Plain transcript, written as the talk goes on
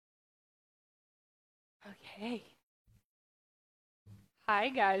Okay. Hi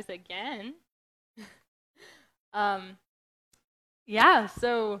guys again. Um, yeah,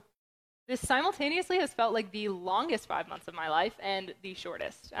 so this simultaneously has felt like the longest 5 months of my life and the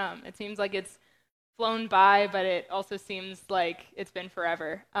shortest. It seems like it's flown by, but it also seems like it's been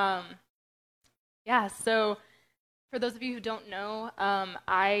forever. Yeah, so for those of you who don't know,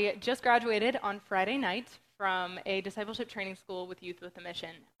 I just graduated on Friday night from a discipleship training school with Youth with a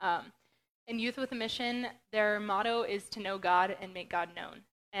Mission. In Youth with a Mission, their motto is to know God and make God known.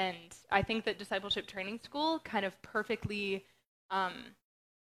 And I think that discipleship training school kind of um,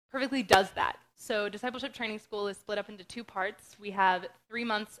 perfectly does that. So discipleship training school is split up into two parts. We have 3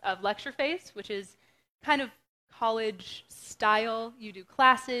 months of lecture phase, which is kind of college style. You do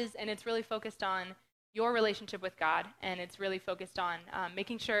classes, and it's really focused on your relationship with God, and it's really focused on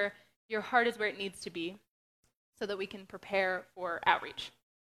making sure your heart is where it needs to be so that we can prepare for outreach,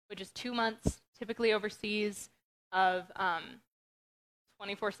 which is 2 months, typically overseas, of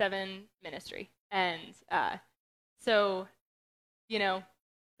 24/7 ministry. And so, you know,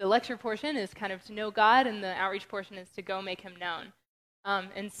 the lecture portion is kind of to know God, and the outreach portion is to go make him known.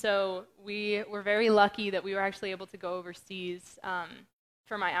 And so we were very lucky that we were actually able to go overseas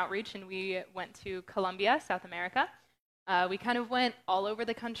for my outreach, and we went to Colombia, South America. We kind of went all over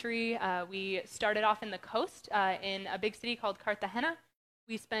the country. We started off in the coast in a big city called Cartagena.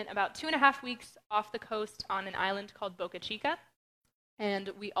 We spent about 2.5 weeks off the coast on an island called Boca Chica. And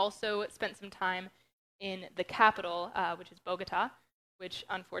we also spent some time in the capital, which is Bogota, which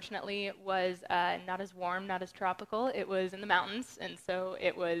unfortunately was not as warm, not as tropical. It was in the mountains, and so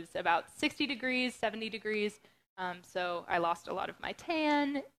it was about 60 degrees, 70 degrees. So I lost a lot of my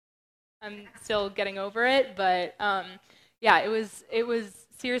tan. I'm still getting over it, but yeah, it was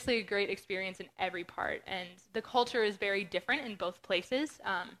seriously a great experience in every part, and the culture is very different in both places.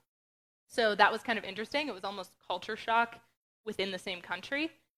 So that was kind of interesting. It was almost culture shock within the same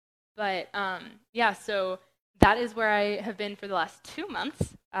country, but yeah, so that is where I have been for the last 2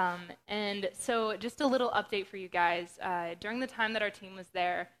 months. And so just a little update for you guys. During the time that our team was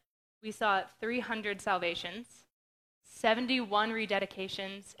there, we saw 300 salvations, 71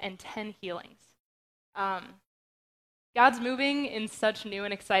 rededications, and 10 healings. Um, God's moving in such new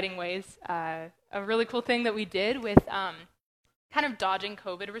and exciting ways. A really cool thing that we did with kind of dodging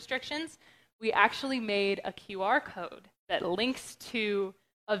COVID restrictions, we actually made a QR code that links to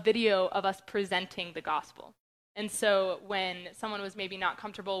a video of us presenting the gospel. And so when someone was maybe not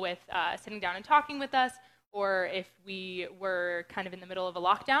comfortable with sitting down and talking with us, or if we were kind of in the middle of a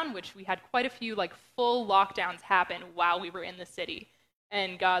lockdown, which we had quite a few like full lockdowns happen while we were in the city,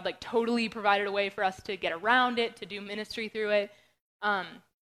 and God like totally provided a way for us to get around it, to do ministry through it.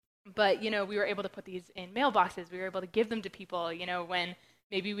 But we were able to put these in mailboxes. We were able to give them to people, when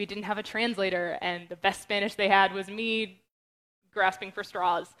maybe we didn't have a translator, and the best Spanish they had was me grasping for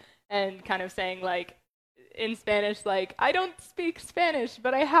straws and kind of saying like in Spanish, like, I don't speak Spanish,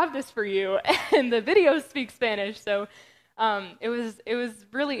 but I have this for you, and the videos speak Spanish. So it was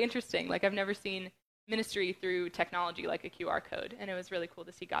really interesting. Like, I've never seen ministry through technology like a QR code, and it was really cool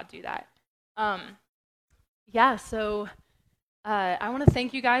to see God do that. Um, yeah, so I want to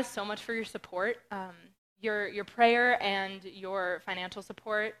thank you guys so much for your support. Your prayer and your financial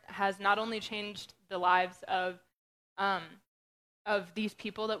support has not only changed the lives um, of these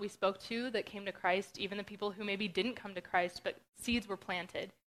people that we spoke to that came to Christ, even the people who maybe didn't come to Christ, but seeds were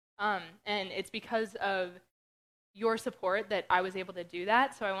planted. And it's because of your support that I was able to do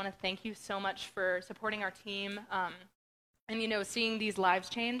that. So I want to thank you so much for supporting our team and seeing these lives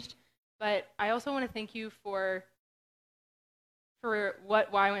changed. But I also want to thank you for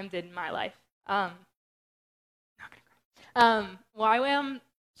what YWAM did in my life. YWAM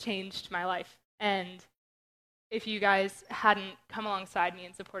changed my life, and if you guys hadn't come alongside me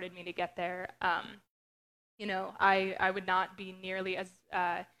and supported me to get there, I would not be nearly as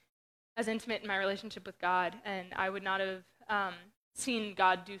intimate in my relationship with God, and I would not have seen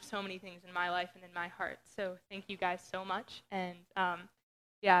God do so many things in my life and in my heart. So thank you guys so much, and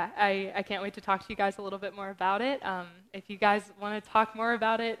yeah, I can't wait to talk to you guys a little bit more about it. If you guys want to talk more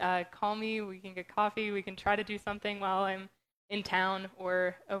about it, call me. We can get coffee. We can try to do something while I'm in town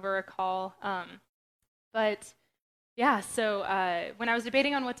or over a call. But yeah, so when I was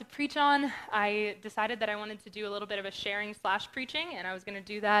debating on what to preach on, I decided that I wanted to do a little bit of a sharing/preaching, and I was going to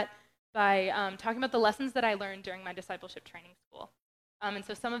do that by talking about the lessons that I learned during my discipleship training school. And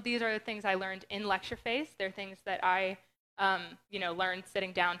so some of these are the things I learned in lecture phase. They're things that I learned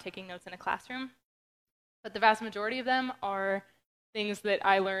sitting down, taking notes in a classroom. But the vast majority of them are things that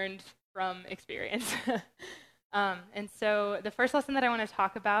I learned from experience. And so the first lesson that I want to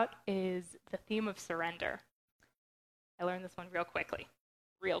talk about is the theme of surrender. I learned this one real quickly.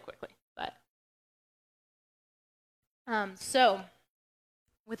 But so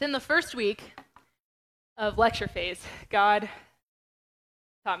within the first week of lecture phase, God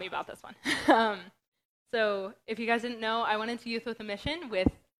taught me about this one. So if you guys didn't know, I went into Youth with a Mission with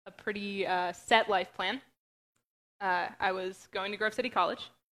a pretty set life plan. I was going to Grove City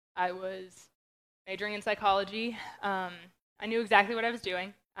College. I was majoring in psychology. I knew exactly what I was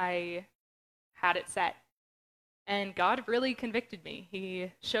doing. I had it set. And God really convicted me.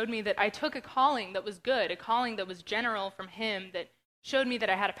 He showed me that I took a calling that was good, a calling that was general from Him, that showed me that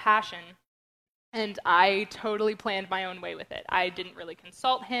I had a passion. And I totally planned my own way with it. I didn't really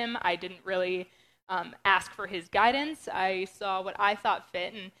consult Him. I didn't really ask for His guidance. I saw what I thought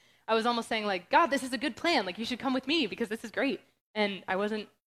fit. And I was almost saying, like, God, this is a good plan. Like, you should come with me because this is great. And I wasn't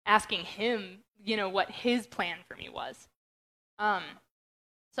asking Him, what His plan for me was.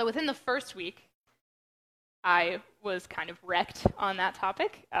 So within the first week, I was kind of wrecked on that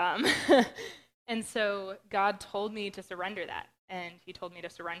topic. And so God told me to surrender that. And He told me to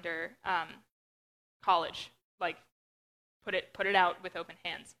surrender college, like put it out with open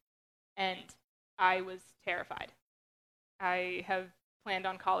hands. And I was terrified. I have planned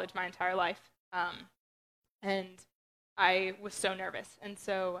on college my entire life. And I was so nervous. And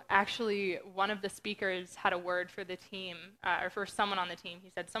so actually one of the speakers had a word for the team, or for someone on the team.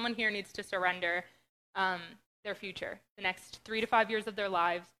 He said, someone here needs to surrender their future, the next 3 to 5 years of their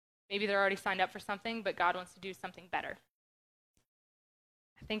lives. Maybe they're already signed up for something, but God wants to do something better.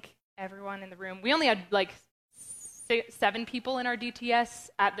 I think everyone in the room, we only had like 7 people in our DTS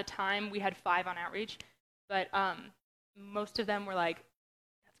at the time. We had 5 on outreach, but most of them were like,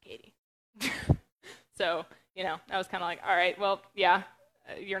 that's Kaity. So, I was kind of like, all right, well, yeah,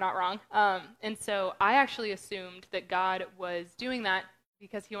 you're not wrong. And so I actually assumed that God was doing that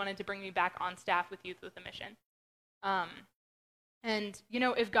because He wanted to bring me back on staff with Youth with a Mission. And,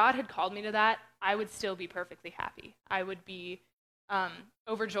 if God had called me to that, I would still be perfectly happy. I would be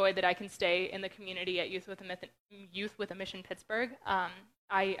overjoyed that I can stay in the community at Youth with a Mission Pittsburgh.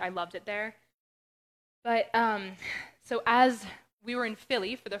 I loved it there. But so as we were in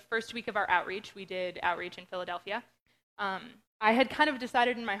Philly for the first week of our outreach, we did outreach in Philadelphia. I had kind of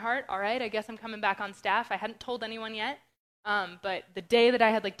decided in my heart, all right, I guess I'm coming back on staff. I hadn't told anyone yet. But the day that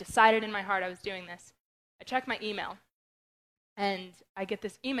I had decided in my heart I was doing this, I checked my email, and I get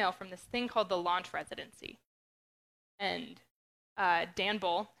this email from this thing called the Launch Residency. And Dan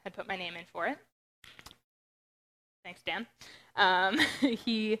Bull had put my name in for it. Thanks, Dan.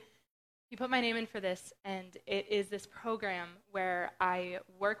 He put my name in for this, and it is this program where I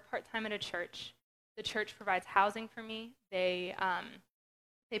work part-time at a church. The church provides housing for me. They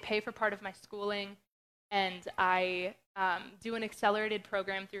pay for part of my schooling, and I do an accelerated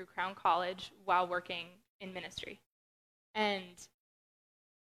program through Crown College while working in ministry. And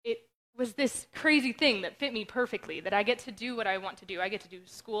it was this crazy thing that fit me perfectly, that I get to do what I want to do. I get to do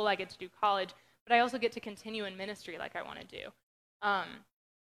school, I get to do college, but I also get to continue in ministry like I want to do.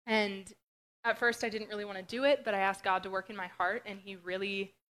 And at first I didn't really want to do it, but I asked God to work in my heart, and He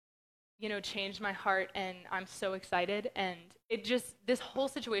really, changed my heart, and I'm so excited. And this whole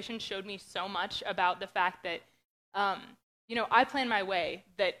situation showed me so much about the fact that, I planned my way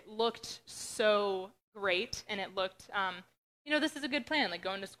that looked so great, and it looked, this is a good plan, like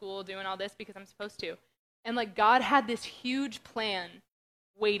going to school, doing all this because I'm supposed to. And God had this huge plan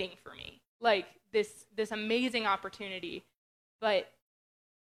waiting for me, this amazing opportunity, but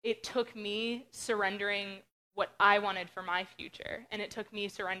it took me surrendering what I wanted for my future, and it took me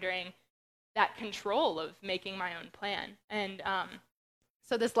surrendering that control of making my own plan. And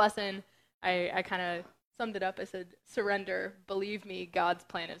so this lesson, I kind of summed it up. I said, surrender, believe me, God's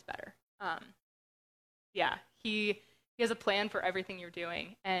plan is better. He has a plan for everything you're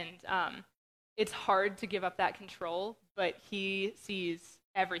doing, and it's hard to give up that control, but He sees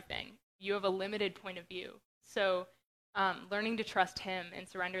everything. You have a limited point of view. So learning to trust Him and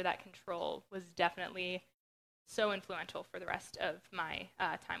surrender that control was definitely so influential for the rest of my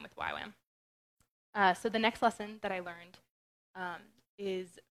time with YWAM. So the next lesson that I learned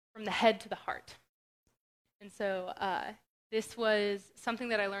is from the head to the heart. And so this was something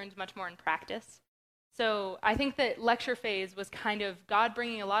that I learned much more in practice. So I think that lecture phase was kind of God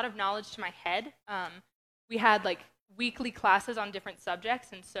bringing a lot of knowledge to my head. We had weekly classes on different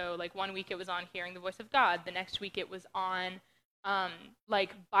subjects, and so 1 week it was on hearing the voice of God. The next week it was on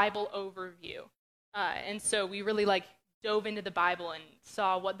Bible overview. And so we really dove into the Bible and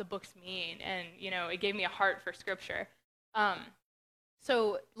saw what the books mean, and it gave me a heart for Scripture.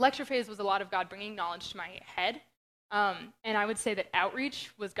 So lecture phase was a lot of God bringing knowledge to my head, and I would say that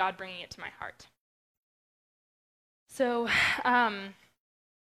outreach was God bringing it to my heart. So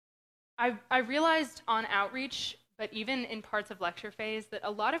I realized on outreach, but even in parts of lecture phase, that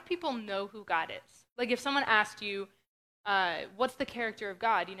a lot of people know who God is. Like if someone asked you, what's the character of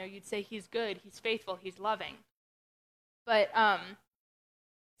God? You'd say he's good, he's faithful, he's loving. But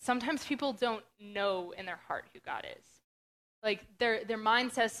sometimes people don't know in their heart who God is. Like their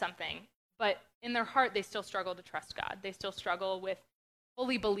mind says something, but in their heart they still struggle to trust God. They still struggle with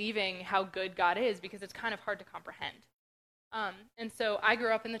fully believing how good God is because it's kind of hard to comprehend. And so I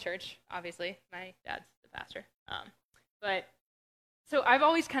grew up in the church, obviously. My dad's the pastor. But so I've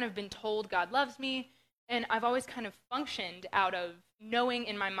always kind of been told God loves me, and I've always kind of functioned out of knowing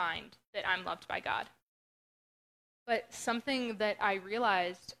in my mind that I'm loved by God. But something that I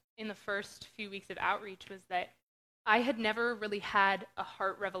realized in the first few weeks of outreach was that I had never really had a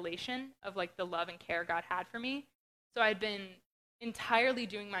heart revelation of like the love and care God had for me. So I'd been entirely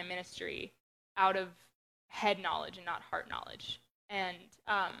doing my ministry out of head knowledge and not heart knowledge. And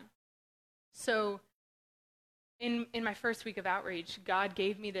so in my first week of outreach, God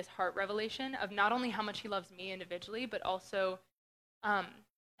gave me this heart revelation of not only how much he loves me individually, but also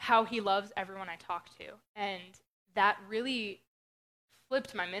how he loves everyone I talk to. And that really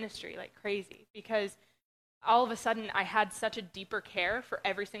flipped my ministry like crazy, because all of a sudden I had such a deeper care for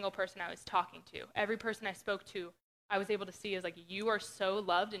every single person I was talking to. Every person I spoke to, I was able to see as like, you are so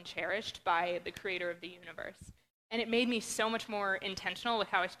loved and cherished by the creator of the universe. And it made me so much more intentional with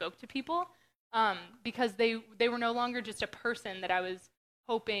how I spoke to people, because they were no longer just a person that I was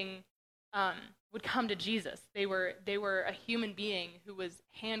hoping would come to Jesus. They were a human being who was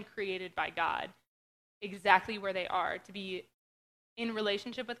hand created by God, exactly where they are, to be in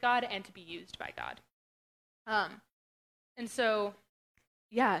relationship with God and to be used by God. And so,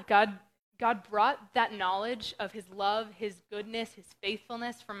 yeah, God brought that knowledge of his love, his goodness, his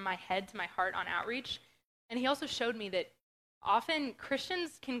faithfulness from my head to my heart on outreach. And he also showed me that often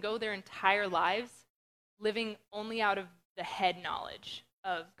Christians can go their entire lives living only out of the head knowledge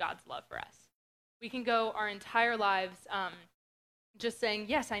of God's love for us. We can go our entire lives just saying,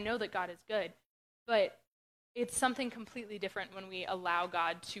 yes, I know that God is good, but it's something completely different when we allow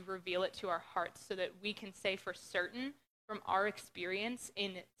God to reveal it to our hearts so that we can say for certain from our experience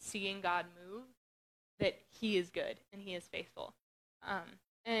in seeing God move that he is good and he is faithful.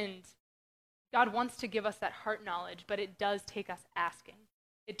 And God wants to give us that heart knowledge, but it does take us asking.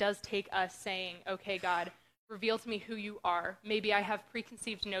 It does take us saying, okay, God, reveal to me who you are. Maybe I have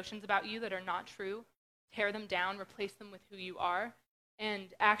preconceived notions about you that are not true. Tear them down, replace them with who you are,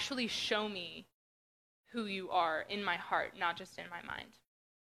 and actually show me who you are in my heart, not just in my mind.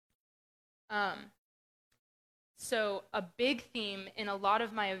 So a big theme in a lot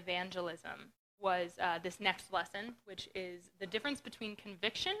of my evangelism was this next lesson, which is the difference between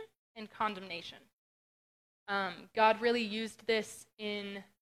conviction and condemnation. God really used this in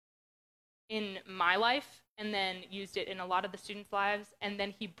my life, and then used it in a lot of the students' lives, and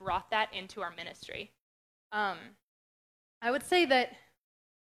then he brought that into our ministry. I would say that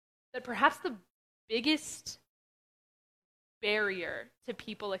perhaps the biggest barrier to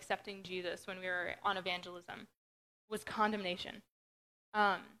people accepting Jesus when we were on evangelism was condemnation.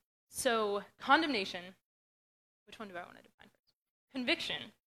 So condemnation, which one do I want to define first?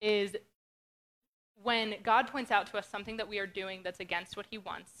 Conviction is when God points out to us something that we are doing that's against what he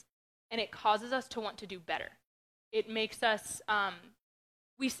wants, and it causes us to want to do better. It makes us,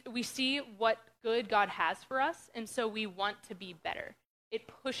 we see what good God has for us, and so we want to be better. It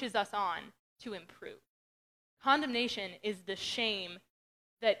pushes us on to improve. Condemnation is the shame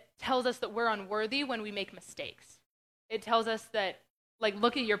that tells us that we're unworthy when we make mistakes. It tells us that, like,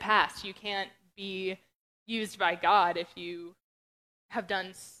 look at your past. You can't be used by God if you have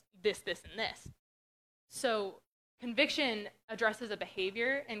done this, this, and this. So conviction addresses a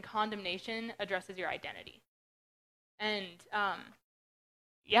behavior, and condemnation addresses your identity. And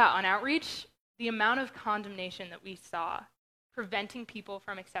on outreach, the amount of condemnation that we saw preventing people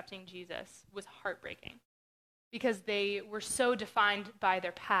from accepting Jesus was heartbreaking, because they were so defined by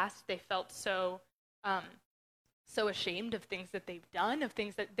their past. They felt so ashamed of things that they've done, of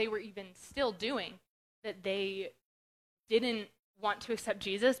things that they were even still doing, that they didn't want to accept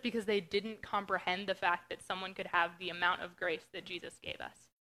Jesus because they didn't comprehend the fact that someone could have the amount of grace that Jesus gave us.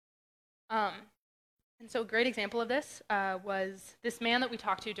 And so a great example of this was this man that we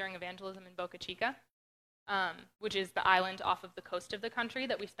talked to during evangelism in Boca Chica, which is the island off of the coast of the country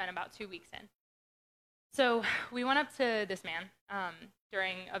that we spent about 2 weeks in. So we went up to this man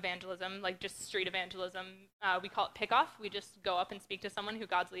during evangelism, like just street evangelism. We call it pickoff. We just go up and speak to someone who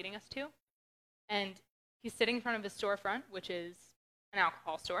God's leading us to. And he's sitting in front of his storefront, which is an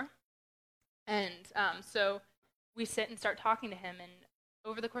alcohol store. And so we sit and start talking to him. And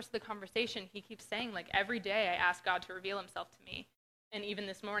over the course of the conversation, he keeps saying, like, every day I ask God to reveal himself to me. And even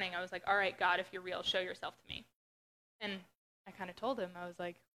this morning, I was like, all right, God, if you're real, show yourself to me. And I kind of told him, I was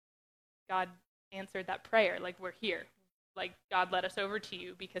like, God answered that prayer. Like, we're here. Like, God led us over to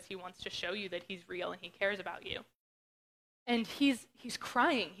you because he wants to show you that he's real and he cares about you. And he's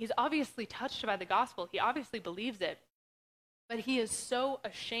crying. He's obviously touched by the gospel. He obviously believes it. But he is so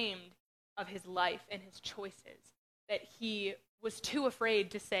ashamed of his life and his choices that he was too afraid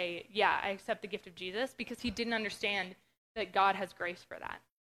to say, yeah, I accept the gift of Jesus, because he didn't understand that God has grace for that.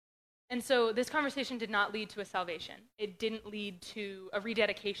 And so this conversation did not lead to a salvation. It didn't lead to a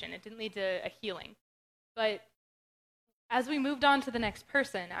rededication. It didn't lead to a healing. But as we moved on to the next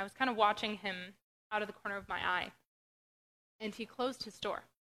person, I was kind of watching him out of the corner of my eye, and he closed his store.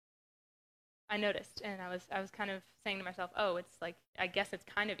 I noticed, and I was kind of saying to myself, oh, it's like, I guess it's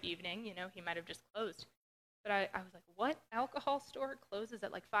kind of evening, you know, he might have just closed. But I was like, what? Alcohol store closes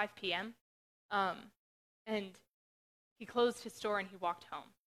at like 5 p.m.? And he closed his store and he walked home.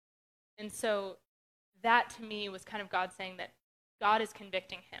 And so that to me was kind of God saying that God is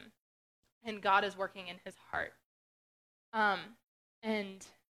convicting him and God is working in his heart. And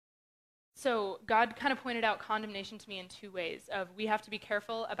so God kind of pointed out condemnation to me in two ways. Of we have to be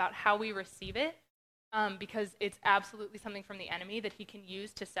careful about how we receive it, because it's absolutely something from the enemy that he can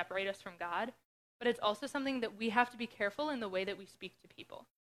use to separate us from God. But it's also something that we have to be careful in the way that we speak to people.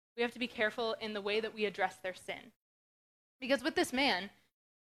 We have to be careful in the way that we address their sin. Because with this man,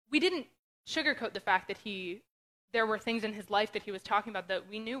 we didn't sugarcoat the fact that there were things in his life that he was talking about that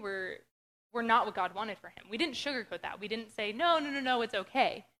we knew were not what God wanted for him. We didn't sugarcoat that. We didn't say, no, it's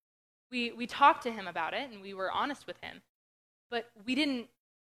okay. We talked to him about it, and we were honest with him. But we didn't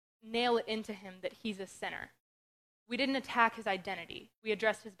nail it into him that he's a sinner. We didn't attack his identity. We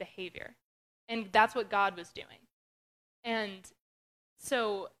addressed his behavior. And that's what God was doing. And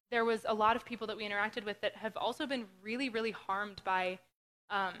so there was a lot of people that we interacted with that have also been really, really harmed by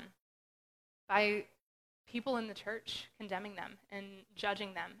people in the church condemning them and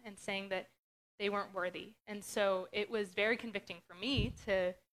judging them and saying that they weren't worthy. And so it was very convicting for me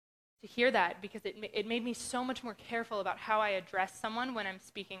to hear that, because it made me so much more careful about how I address someone when I'm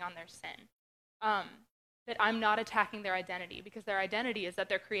speaking on their sin. That I'm not attacking their identity, because their identity is that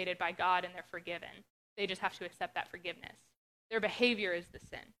they're created by God and they're forgiven. They just have to accept that forgiveness. Their behavior is the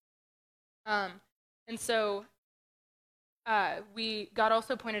sin. And so God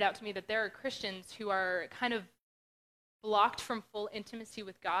also pointed out to me that there are Christians who are kind of blocked from full intimacy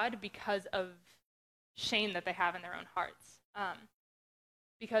with God because of shame that they have in their own hearts.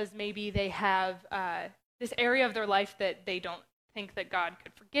 Because maybe they have this area of their life that they don't think that God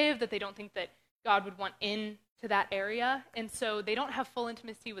could forgive, that they don't think that God would want into that area. And so they don't have full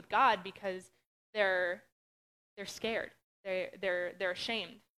intimacy with God because they're scared. They're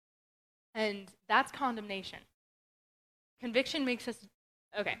ashamed. And that's condemnation. Conviction makes us...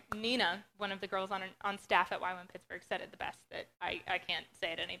 Okay, Nina, one of the girls on staff at YWAM Pittsburgh, said it the best, that I can't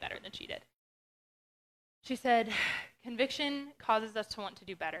say it any better than she did. She said, conviction causes us to want to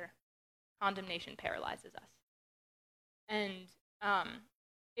do better. Condemnation paralyzes us. And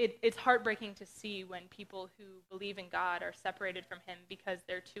it's heartbreaking to see when people who believe in God are separated from him because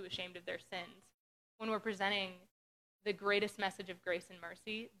they're too ashamed of their sins, when we're presenting the greatest message of grace and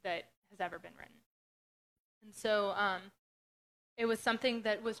mercy that has ever been written. And so it was something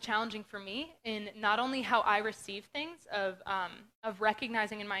that was challenging for me in not only how I receive things, of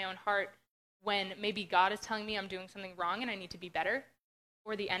recognizing in my own heart when maybe God is telling me I'm doing something wrong and I need to be better,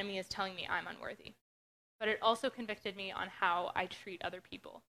 or the enemy is telling me I'm unworthy. But it also convicted me on how I treat other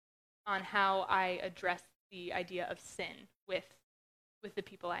people, on how I address the idea of sin with the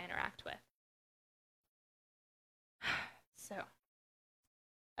people I interact with. So,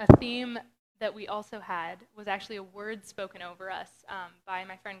 a theme that we also had was actually a word spoken over us by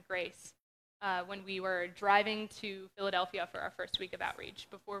my friend Grace when we were driving to Philadelphia for our first week of outreach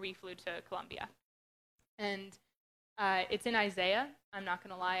before we flew to Columbia. And it's in Isaiah. I'm not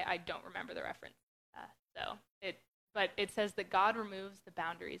going to lie, I don't remember the reference. But it says that God removes the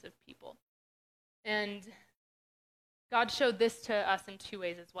boundaries of people. And God showed this to us in two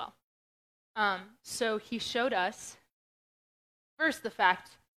ways as well. So he showed us, first, the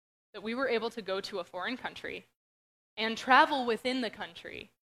fact that we were able to go to a foreign country and travel within the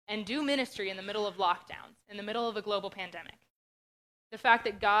country and do ministry in the middle of lockdowns, in the middle of a global pandemic. The fact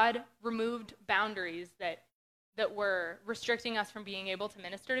that God removed boundaries that were restricting us from being able to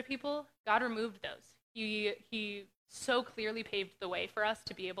minister to people, God removed those. He so clearly paved the way for us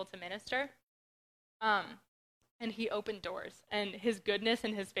to be able to minister. And he opened doors. And his goodness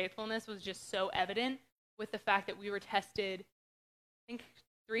and his faithfulness was just so evident with the fact that we were tested, I think,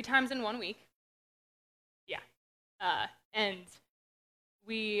 3 times in 1 week. Yeah. And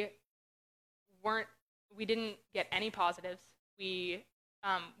we didn't get any positives.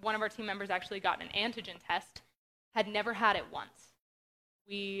 One of our team members actually got an antigen test, had never had it once.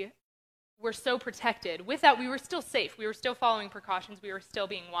 We were so protected. With that, we were still safe. We were still following precautions. We were still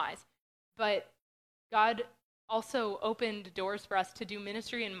being wise. But God also opened doors for us to do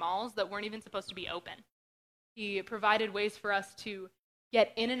ministry in malls that weren't even supposed to be open. He provided ways for us to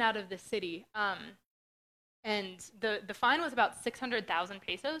get in and out of the city. And the fine was about 600,000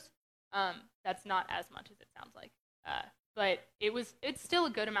 pesos. That's not as much as it sounds like. But it's still a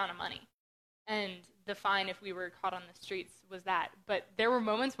good amount of money. And the fine, if we were caught on the streets, was that. But there were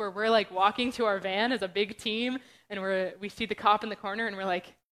moments where we're like walking to our van as a big team, and we see the cop in the corner, and we're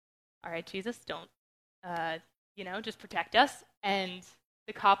like, all right, Jesus, don't, just protect us. And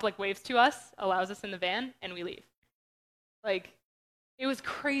the cop like waves to us, allows us in the van, and we leave. Like, it was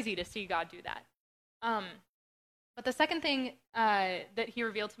crazy to see God do that. But the second thing that he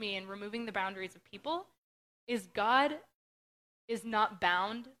revealed to me in removing the boundaries of people is God is not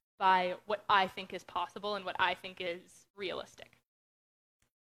bound by what I think is possible and what I think is realistic.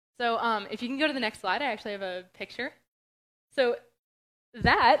 So if you can go to the next slide, I actually have a picture. So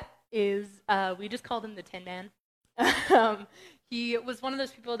that is, we just called him the Tin Man. He was one of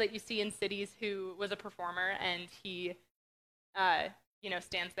those people that you see in cities who was a performer, and he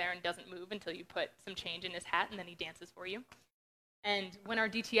stands there and doesn't move until you put some change in his hat, and then he dances for you. And when our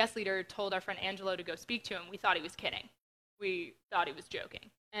DTS leader told our friend Angelo to go speak to him, we thought he was kidding. We thought he was joking.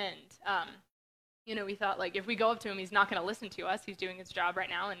 And, we thought, like, if we go up to him, he's not going to listen to us. He's doing his job right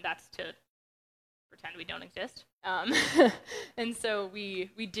now, and that's to pretend we don't exist. And so we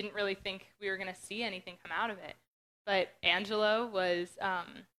didn't really think we were going to see anything come out of it. But Angelo was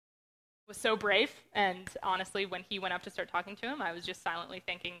so brave, and honestly, when he went up to start talking to him, I was just silently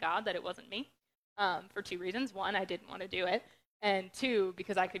thanking God that it wasn't me, for 2 reasons. 1, I didn't want to do it, and 2,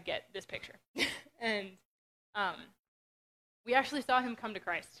 because I could get this picture. And we actually saw him come to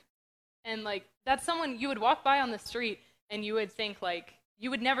Christ. And, like, that's someone you would walk by on the street, and you would think, like, you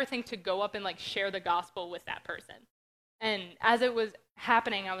would never think to go up and, like, share the gospel with that person. And as it was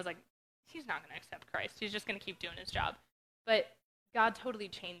happening, I was like, he's not going to accept Christ. He's just going to keep doing his job. But God totally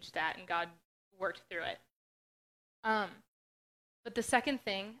changed that, and God worked through it. But the second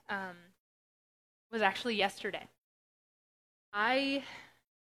thing was actually yesterday.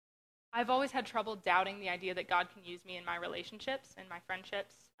 I've always had trouble doubting the idea that God can use me in my relationships and my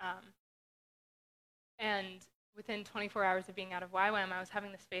friendships. And within 24 hours of being out of YWAM, I was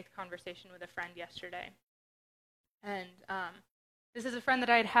having this faith conversation with a friend yesterday. And this is a friend that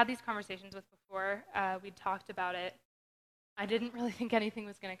I had had these conversations with before. We'd talked about it. I didn't really think anything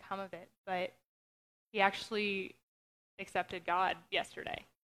was going to come of it, but he actually accepted God yesterday.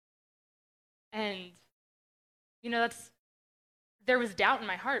 And, there was doubt in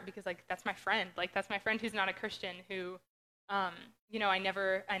my heart because, like, that's my friend. Like, that's my friend who's not a Christian who, I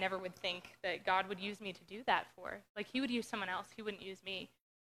never would think that God would use me to do that for. Like, he would use someone else. He wouldn't use me.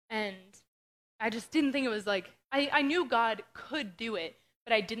 And I just didn't think it was, like, I knew God could do it,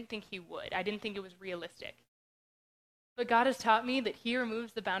 but I didn't think he would. I didn't think it was realistic. But God has taught me that he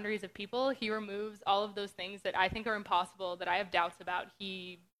removes the boundaries of people. He removes all of those things that I think are impossible, that I have doubts about.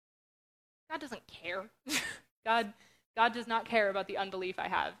 God doesn't care. God does not care about the unbelief I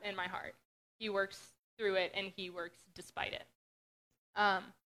have in my heart. He works through it, and he works despite it.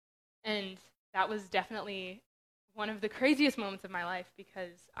 And that was definitely one of the craziest moments of my life,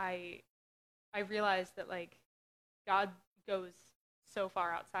 because I realized that, like, God goes so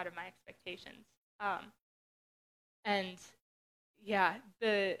far outside of my expectations. And yeah,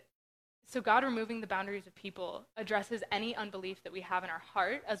 so God removing the boundaries of people addresses any unbelief that we have in our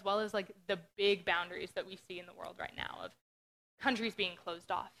heart, as well as, like, the big boundaries that we see in the world right now of countries being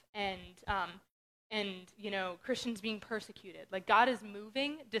closed off and Christians being persecuted. Like, God is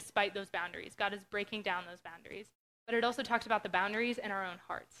moving despite those boundaries. God is breaking down those boundaries. But it also talks about the boundaries in our own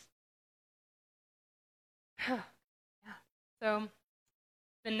hearts. Yeah. So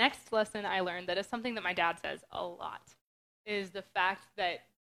the next lesson I learned, that is something that my dad says a lot, is the fact that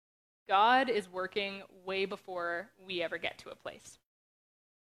God is working way before we ever get to a place.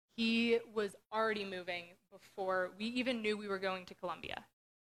 He was already moving before we even knew we were going to Colombia.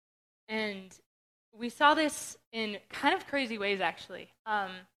 And we saw this in kind of crazy ways, actually.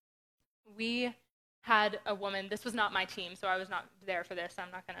 We had a woman, this was not my team, so I was not there for this.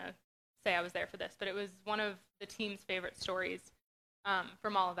 I'm not going to say I was there for this, but it was one of the team's favorite stories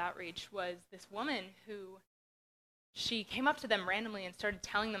from all of Outreach was this woman who she came up to them randomly and started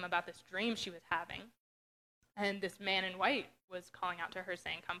telling them about this dream she was having. And this man in white was calling out to her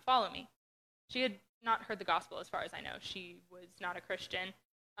saying, "Come follow me." She had not heard the gospel as far as I know. She was not a Christian.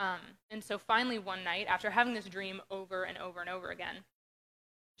 And so finally one night, after having this dream over and over and over again,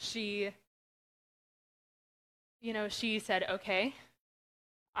 she said, "Okay,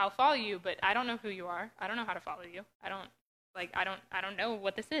 I'll follow you, but I don't know who you are. I don't know how to follow you. I don't know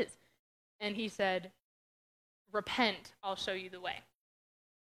what this is." And he said, "Repent, I'll show you the way."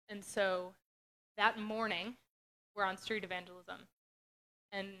 And so that morning, we're on street evangelism,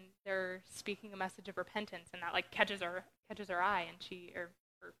 and they're speaking a message of repentance, and that catches her eye, and her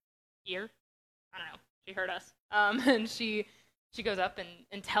ear, I don't know, she heard us, and she goes up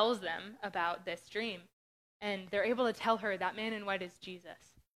and tells them about this dream, and they're able to tell her that man in white is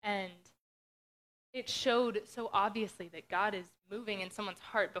Jesus, and it showed so obviously that God is moving in someone's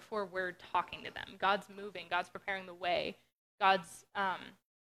heart before we're talking to them. God's moving. God's preparing the way. God's,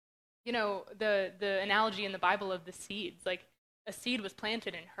 the analogy in the Bible of the seeds, a seed was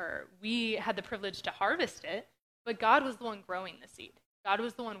planted in her. We had the privilege to harvest it, but God was the one growing the seed. God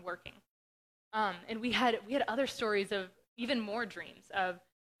was the one working. And we had other stories of even more dreams.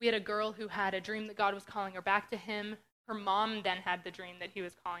 We had a girl who had a dream that God was calling her back to him. Her mom then had the dream that he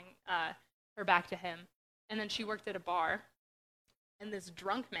was calling her back to him. And then she worked at a bar, and this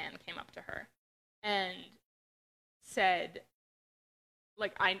drunk man came up to her and said,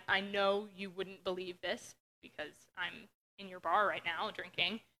 I know you wouldn't believe this because I'm in your bar right now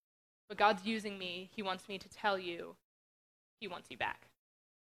drinking, but God's using me. He wants me to tell you he wants you back.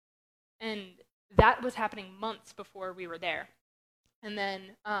 And that was happening months before we were there. And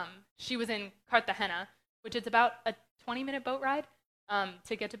then she was in Cartagena, which is about a 20-minute boat ride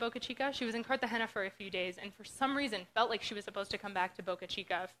to get to Boca Chica. She was in Cartagena for a few days, and for some reason felt like she was supposed to come back to Boca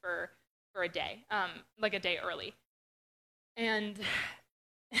Chica for a day, a day early. And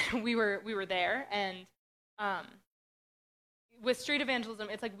we were there, and with street evangelism,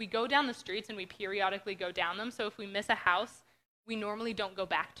 it's we go down the streets and we periodically go down them. So if we miss a house, we normally don't go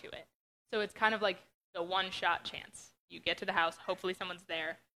back to it. So it's kind of the one-shot chance. You get to the house, hopefully someone's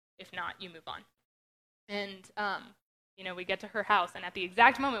there. If not, you move on. And, we get to her house, and at the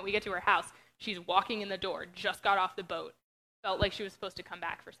exact moment we get to her house, she's walking in the door, just got off the boat, felt like she was supposed to come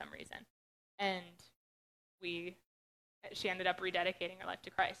back for some reason. And she ended up rededicating her life to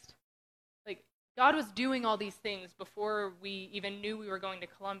Christ. God was doing all these things before we even knew we were going to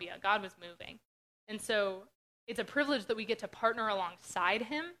Colombia. God was moving. And so it's a privilege that we get to partner alongside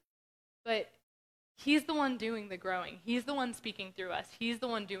him, but he's the one doing the growing. He's the one speaking through us. He's the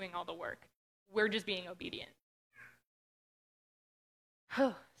one doing all the work. We're just being obedient.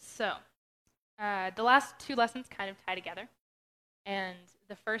 So, the last two lessons kind of tie together. And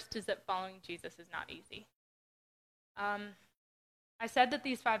the first is that following Jesus is not easy. I said that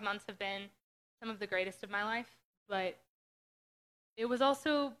these 5 months have been some of the greatest of my life, but it was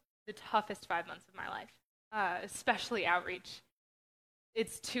also the toughest 5 months of my life, especially outreach.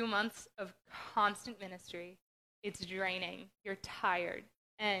 It's 2 months of constant ministry. It's draining. You're tired.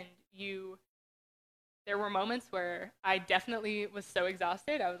 And there were moments where I definitely was so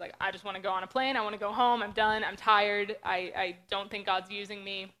exhausted. I was like, I just want to go on a plane. I want to go home. I'm done. I'm tired. I don't think God's using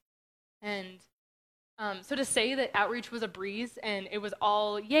me. And so to say that outreach was a breeze and it was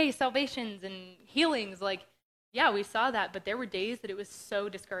all, yay, salvations and healings, yeah, we saw that, but there were days that it was so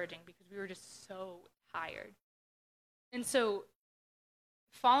discouraging because we were just so tired. And so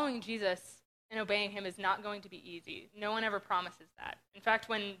following Jesus and obeying him is not going to be easy. No one ever promises that. In fact,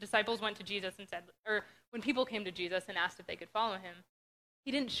 when disciples went to Jesus and said, or when people came to Jesus and asked if they could follow him,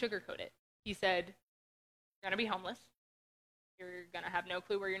 he didn't sugarcoat it. He said, you're going to be homeless. You're going to have no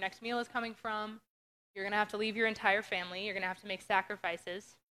clue where your next meal is coming from. You're going to have to leave your entire family. You're going to have to make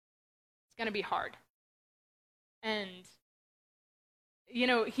sacrifices. It's going to be hard. And,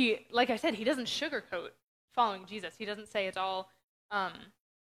 like I said, he doesn't sugarcoat following Jesus. He doesn't say it's all,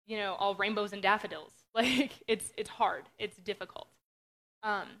 all rainbows and daffodils. It's hard. It's difficult.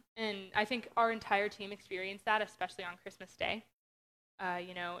 And I think our entire team experienced that, especially on Christmas Day.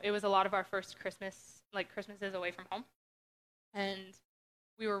 It was a lot of our first Christmases away from home. And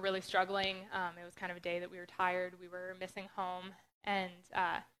we were really struggling. It was kind of a day that we were tired. We were missing home. And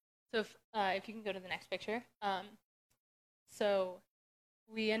so if you can go to the next picture. So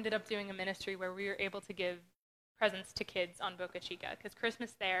we ended up doing a ministry where we were able to give presents to kids on Boca Chica because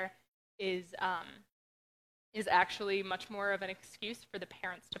Christmas there is actually much more of an excuse for the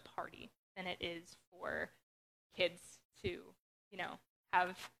parents to party than it is for kids to,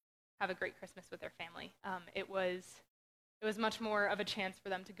 have a great Christmas with their family. It was much more of a chance for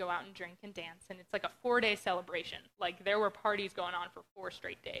them to go out and drink and dance, and it's like a 4-day celebration. Like, there were parties going on for 4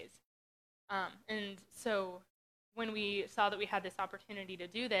 straight days. And so when we saw that we had this opportunity to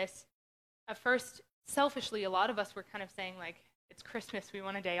do this, at first, selfishly, a lot of us were kind of saying, like, it's Christmas, we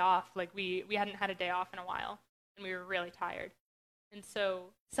want a day off. Like, we hadn't had a day off in a while, and we were really tired. And so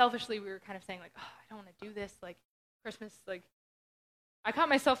selfishly, we were kind of saying, like, oh, I don't want to do this. Like, Christmas, like, I caught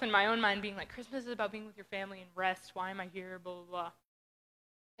myself in my own mind being like, Christmas is about being with your family and rest. Why am I here? Blah, blah, blah.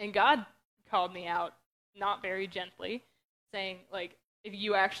 And God called me out, not very gently, saying, like, if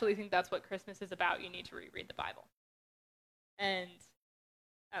you actually think that's what Christmas is about, you need to reread the Bible. And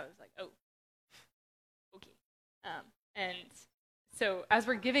I was like, oh, okay. And so as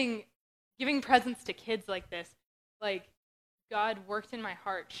we're giving presents to kids like this, like, God worked in my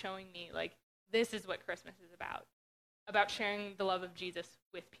heart showing me, like, this is what Christmas is about sharing the love of Jesus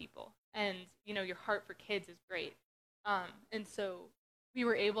with people. And, your heart for kids is great. And so we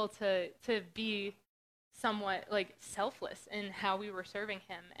were able to be somewhat, like, selfless in how we were serving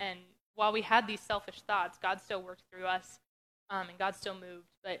him. And while we had these selfish thoughts, God still worked through us, and God still moved.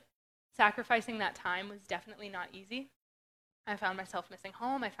 But sacrificing that time was definitely not easy. I found myself missing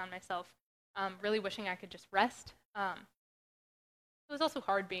home. I found myself really wishing I could just rest. It was also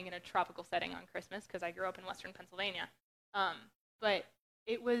hard being in a tropical setting on Christmas because I grew up in Western Pennsylvania. But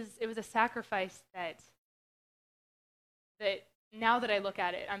it was a sacrifice that now that I look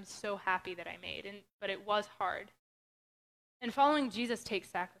at it, I'm so happy that I made. But it was hard. And following Jesus takes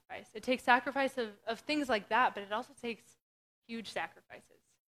sacrifice. It takes sacrifice of things like that, but it also takes huge sacrifices.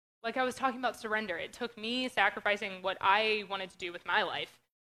 Like I was talking about surrender. It took me sacrificing what I wanted to do with my life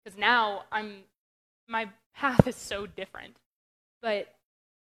because now my path is so different. But,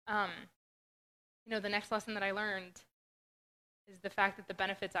 the next lesson that I learned is the fact that the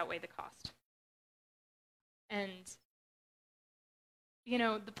benefits outweigh the cost. And,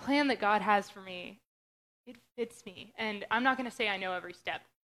 the plan that God has for me, it fits me. And I'm not going to say I know every step.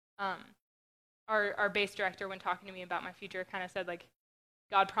 Our base director, when talking to me about my future, kind of said, like,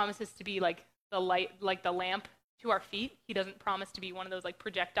 God promises to be, like, the light, like the lamp to our feet. He doesn't promise to be one of those, like,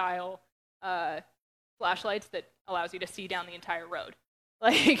 projectile flashlights that allows you to see down the entire road.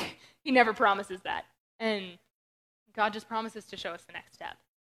 Like, he never promises that. And God just promises to show us the next step.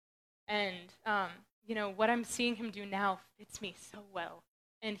 And, what I'm seeing him do now fits me so well.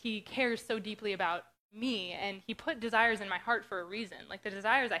 And he cares so deeply about me, and he put desires in my heart for a reason. Like, the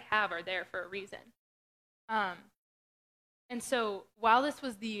desires I have are there for a reason. And so while this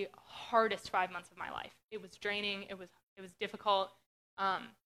was the hardest 5 months of my life, it was draining, it was difficult,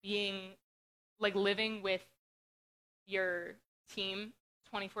 living with your team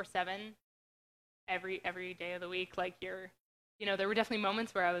 24/7 every day of the week. Like, there were definitely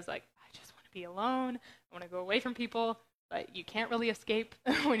moments where I was like, I just want to be alone. I want to go away from people, but you can't really escape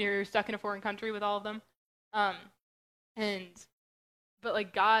when you're stuck in a foreign country with all of them. But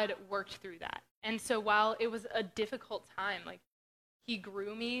like, God worked through that. And so while it was a difficult time, like, he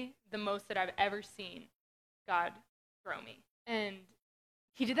grew me the most that I've ever seen God grow me. And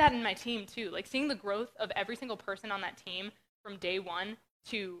he did that in my team too. Like, seeing the growth of every single person on that team from day one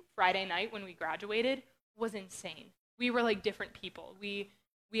to Friday night when we graduated was insane. We were like different people. We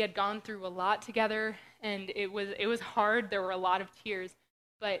had gone through a lot together, and it was hard. There were a lot of tears,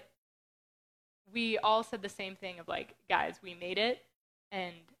 but we all said the same thing of, like, guys, we made it,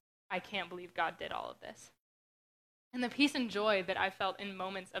 and I can't believe God did all of this. And the peace and joy that I felt in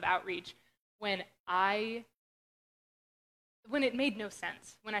moments of outreach when it made no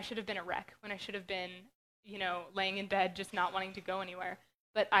sense, when I should have been a wreck, when I should have been, laying in bed just not wanting to go anywhere.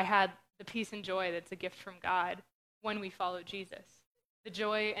 But I had the peace and joy that's a gift from God when we follow Jesus. The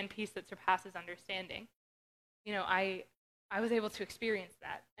joy and peace that surpasses understanding. I was able to experience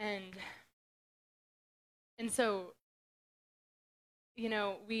that. And so,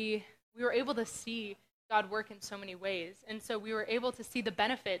 we were able to see God work in so many ways. And so we were able to see the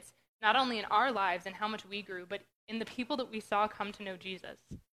benefits, not only in our lives and how much we grew, but in the people that we saw come to know Jesus.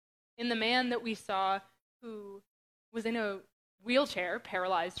 In the man that we saw who was in a wheelchair,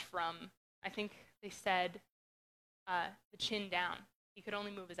 paralyzed from, I think they said, the chin down. He could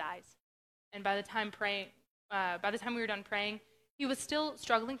only move his eyes. And by the time we were done praying, he was still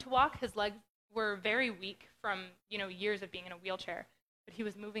struggling to walk. His legs were very weak from, years of being in a wheelchair. But he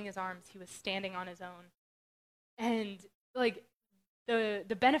was moving his arms. He was standing on his own. And, like,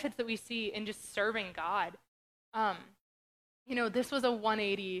 the benefits that we see in just serving God, this was a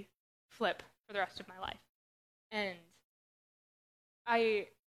 180 flip for the rest of my life. And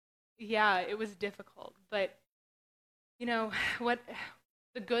it was difficult, but what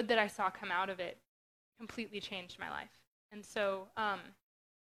the good that I saw come out of it completely changed my life. And so,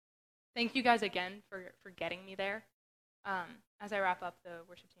 thank you guys again for getting me there. As I wrap up, the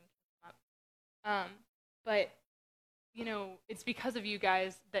worship team can come up. But it's because of you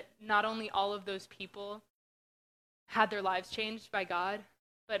guys that not only all of those people had their lives changed by God,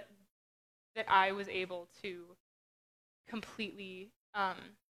 but that I was able to completely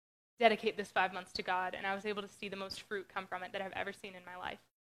dedicate this 5 months to God, and I was able to see the most fruit come from it that I've ever seen in my life.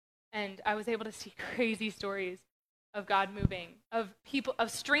 And I was able to see crazy stories of God moving, of people, of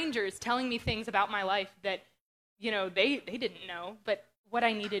strangers telling me things about my life that, they didn't know, but what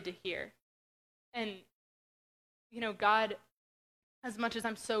I needed to hear. And, God, as much as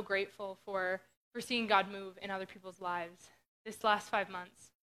I'm so grateful for seeing God move in other people's lives, this last 5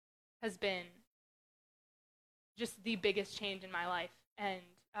 months has been just the biggest change in my life. And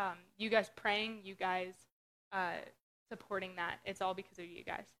you guys praying, you guys supporting that, it's all because of you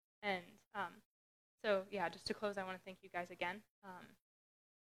guys. And so, yeah, just to close, I want to thank you guys again.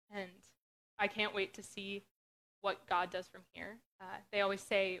 And I can't wait to see what God does from here. They always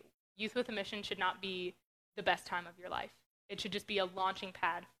say youth with a mission should not be the best time of your life. It should just be a launching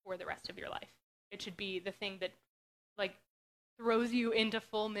pad for the rest of your life. It should be the thing that, throws you into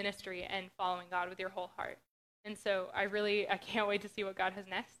full ministry and following God with your whole heart. And so I can't wait to see what God has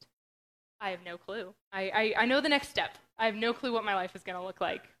next. I have no clue. I know the next step. I have no clue what my life is going to look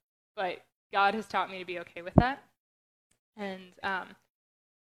like, but God has taught me to be okay with that. And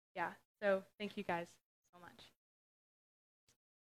so thank you guys.